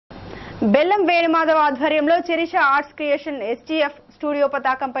బెల్లం వేణుమాధవ్ ఆధ్వర్యంలో చెరిష arts creation STF studio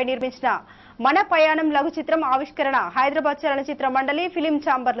పతాకంపై నిర్మించిన మన పయానం లఘు చిత్రం ఆవిష్కరణ హైదరాబాద్ చలనచిత్ర మండలి ఫిలిం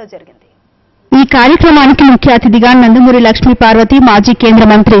ఛాంబర్లో జరిగింది. ఈ కార్యక్రమానికి ముఖ్య అతిథిగా నందమూరి లక్ష్మీ పార్వతి, మాజీ కేంద్ర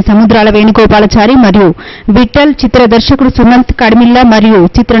మంత్రి సముద్రాల వేణుగోపాలాచారి మరియు విఠల్, చిత్ర దర్శకుడు సుమంత్ కడిమిల్ల మరియు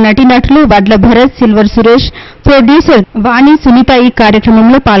చిత్ర నటీనటులు వడ్ల భరత్, సిల్వర్ సురేష్, ప్రొడ్యూసర్ వాణి, సునీత ఈ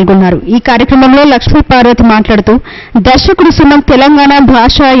కార్యక్రమంలో పాల్గొన్నారు. ఈ కార్యక్రమంలో లక్ష్మీ పార్వతి మాట్లాడుతూ దర్శకుడు సుమంత్ తెలంగాణ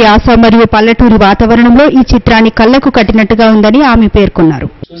భాష, యాస మరియు పల్లెటూరి వాతావరణంలో ఈ చిత్రాన్ని కళ్లకు కట్టినట్టుగా ఉందని ఆమె పేర్కొన్నారు.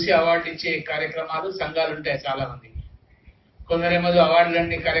 కొందరేమో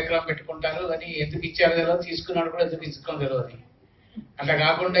అవార్డులన్నీ కార్యక్రమం పెట్టుకుంటారు, కానీ ఎందుకు ఇచ్చారు తెలియదు, తీసుకున్నాడు కూడా ఎందుకు తీసుకోవడం తెలియదు. అట్లా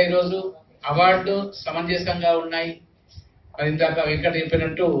కాకుండా ఈరోజు అవార్డు సమంజసంగా ఉన్నాయి. మరి ఇందాక వెంకట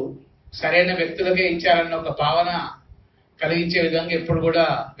చెప్పినట్టు సరైన వ్యక్తులకే ఇచ్చారన్న ఒక భావన కలిగించే విధంగా ఎప్పుడు కూడా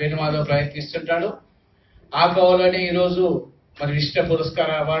వేణుమాధవ్ ప్రయత్నిస్తుంటాడు. ఆ కోవలోనే ఈరోజు మరి విశిష్ట పురస్కార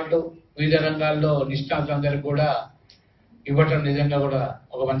అవార్డు వివిధ రంగాల్లో నిష్ణాతులందరికీ కూడా ఇవ్వటం నిజంగా కూడా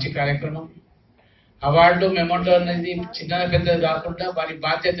ఒక మంచి కార్యక్రమం. అవార్డు మెమోంటో అనేది చిన్న పెద్దది కాకుండా వారి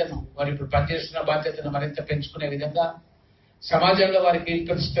బాధ్యతను, వారి ఇప్పుడు పనిచేస్తున్న బాధ్యతను మరింత పెంచుకునే విధంగా, సమాజంలో వారి కీర్తి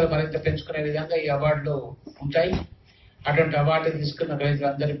ప్రతిష్టలు మరింత పెంచుకునే విధంగా ఈ అవార్డులు ఉంటాయి. అటువంటి అవార్డు తీసుకున్న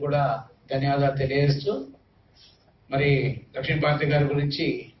రైతులందరికీ కూడా ధన్యవాదాలు తెలియజేస్తూ, మరి లక్ష్మీపార్వతి గారి గురించి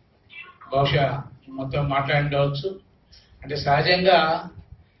బహుశా మొత్తం మాట్లాడవచ్చు. అంటే సహజంగా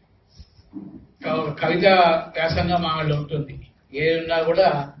కవిత వ్యాసంగా మామూలు ఉంటుంది. ఏదున్నా కూడా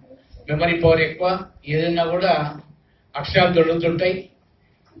మెమరీ పవర్ ఎక్కువ, ఏదైనా కూడా అక్షరాలు దొరుకుతుంటాయి.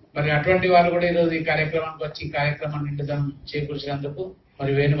 మరి అటువంటి వారు కూడా ఈరోజు ఈ కార్యక్రమానికి వచ్చి ఈ కార్యక్రమాన్ని నిండుదనం చేకూర్చినందుకు,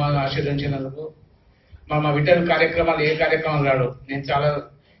 మరి వేణుమాధవ్ ఆశీర్వదించినందుకు, మా విఠల్ కార్యక్రమాలు ఏ కార్యక్రమాలు రాడు. నేను చాలా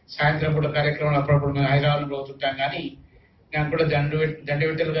సాయంత్రం పూట కార్యక్రమాలు అప్పుడప్పుడు మేము హైదరాబాద్లో పోతుంటాం, కానీ నేను కూడా దండ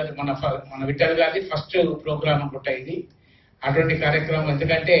విఠల్ గారి మన విఠల్ గారి ఫస్ట్ ప్రోగ్రామ్ అనుకుంటా ఇది. అటువంటి కార్యక్రమం,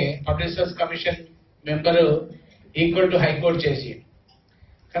 ఎందుకంటే publicity commission member equal to high court చేసి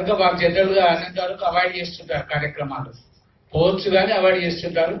కనుక వారు జనరల్ గా అన్నంత వరకు అవాయిడ్ చేస్తుంటారు కార్యక్రమాలు, పోవచ్చు కానీ అవాయిడ్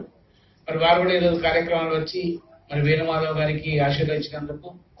చేస్తుంటారు. మరి వారు కూడా ఈరోజు కార్యక్రమాలు వచ్చి మరి వేణుమాధవ్ గారికి ఆశీర్వదించినందుకు,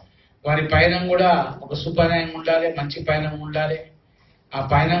 వారి పయనం కూడా ఒక సుపయనం ఉండాలి, మంచి పయనం ఉండాలి. ఆ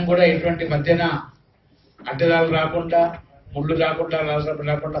పయనం కూడా ఎటువంటి మధ్యన అడ్డదాలు రాకుండా, ముళ్ళు రాకుండా,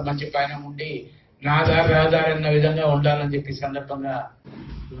 రాకుండా మంచి పయనం ఉండి నా దారి రహదారి అన్న విధంగా ఉండాలని చెప్పి సందర్భంగా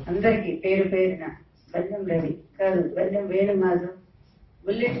అందరికీ పేరు పేరున బెల్లం రవి కాదు, బెల్లం వేణుమాధవ్,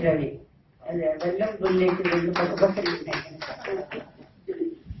 బుల్లెట్ రవి, అదే బెల్లం బుల్లెట్ రెండు పక్క పక్కన ఉన్నాయి.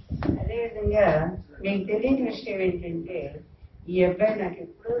 అదేవిధంగా మీకు తెలియని విషయం ఏంటంటే, ఈ అబ్బాయి నాకు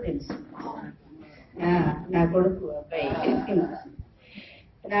ఎప్పుడో తెలుసు. నా కొడుకు అబ్బాయి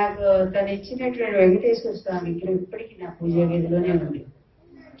నాకు తను ఇచ్చినటువంటి వెంకటేశ్వర స్వామి విగ్రహం ఇప్పటికీ నా పూజా గదిలోనే ఉంది.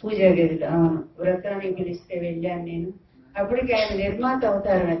 పూజా గదిలో అవును, వ్రతానికి పిలిస్తే వెళ్ళాను నేను. అప్పటికి ఆయన నిర్మాత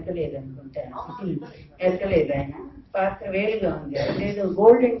అవతారం ఎత్తలేదు అనుకుంటాను, ఎత్తలేదు. ఆయన పాత్ర వేరుగా ఉంది. అదేదో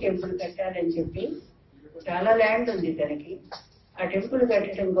గోల్డెన్ టెంపుల్ కట్టాలని చెప్పి చాలా ల్యాండ్ ఉంది తనకి. ఆ టెంపుల్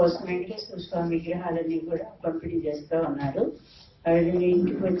కట్టడం కోసం వెంకటేశ్వర స్వామి విగ్రహాలన్నీ కూడా పంపిణీ చేస్తూ ఉన్నారు. ఆ విధంగా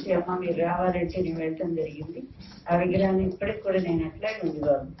ఇంటికి వచ్చి అమ్మ మీరు రావాలంటే నేను వెళ్ళటం జరిగింది. ఆ విగ్రహాన్ని ఇప్పటికి కూడా నేను అట్లాగే ఉంది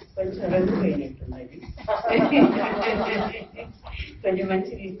బాబు, కొంచెం రంగు పోయినట్టున్నది. కొంచెం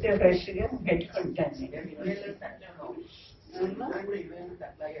మంచిది ఇస్తే ఫ్రెష్ గా పెట్టుకుంటాను.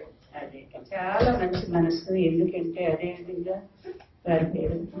 అదే చాలా మంచి మనసు. ఎందుకంటే అదే విధంగా వారి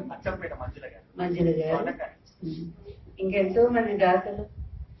పేరు మంజుల గారు, ఇంకెంతో మంది దాతలు,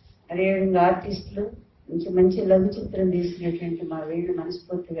 అదేవిధంగా ఆర్టిస్టులు, మంచి లఘు చిత్రం తీసినటువంటి మా వీళ్ళు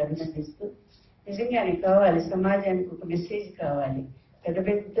మనస్ఫూర్తిగా అభినందిస్తూ, నిజంగానే కావాలి సమాజానికి ఒక మెసేజ్ కావాలి. పెద్ద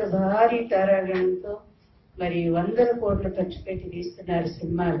పెద్ద భారీ తారాగణంతో మరి 100 కోట్లు ఖర్చు పెట్టి తీస్తున్నారు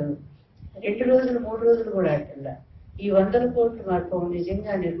సినిమాలు. 2 రోజులు 3 రోజులు కూడా అట్లా. ఈ 100 కోట్లు మాకు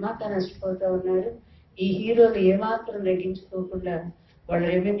నిజంగా నిర్మాత నష్టపోతూ ఉన్నారు. ఈ హీరోలు ఏమాత్రం తగ్గించుకోకుండా వాళ్ళ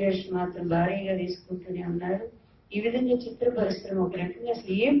రెమ్యునరేషన్ మాత్రం భారీగా తీసుకుంటూనే ఉన్నారు. ఈ విధంగా చిత్ర పరిశ్రమ ఒక రకంగా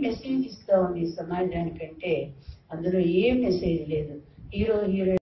అసలు ఏం మెసేజ్ ఇస్తా ఉంది సమాజానికంటే అందులో ఏం మెసేజ్ లేదు. హీరో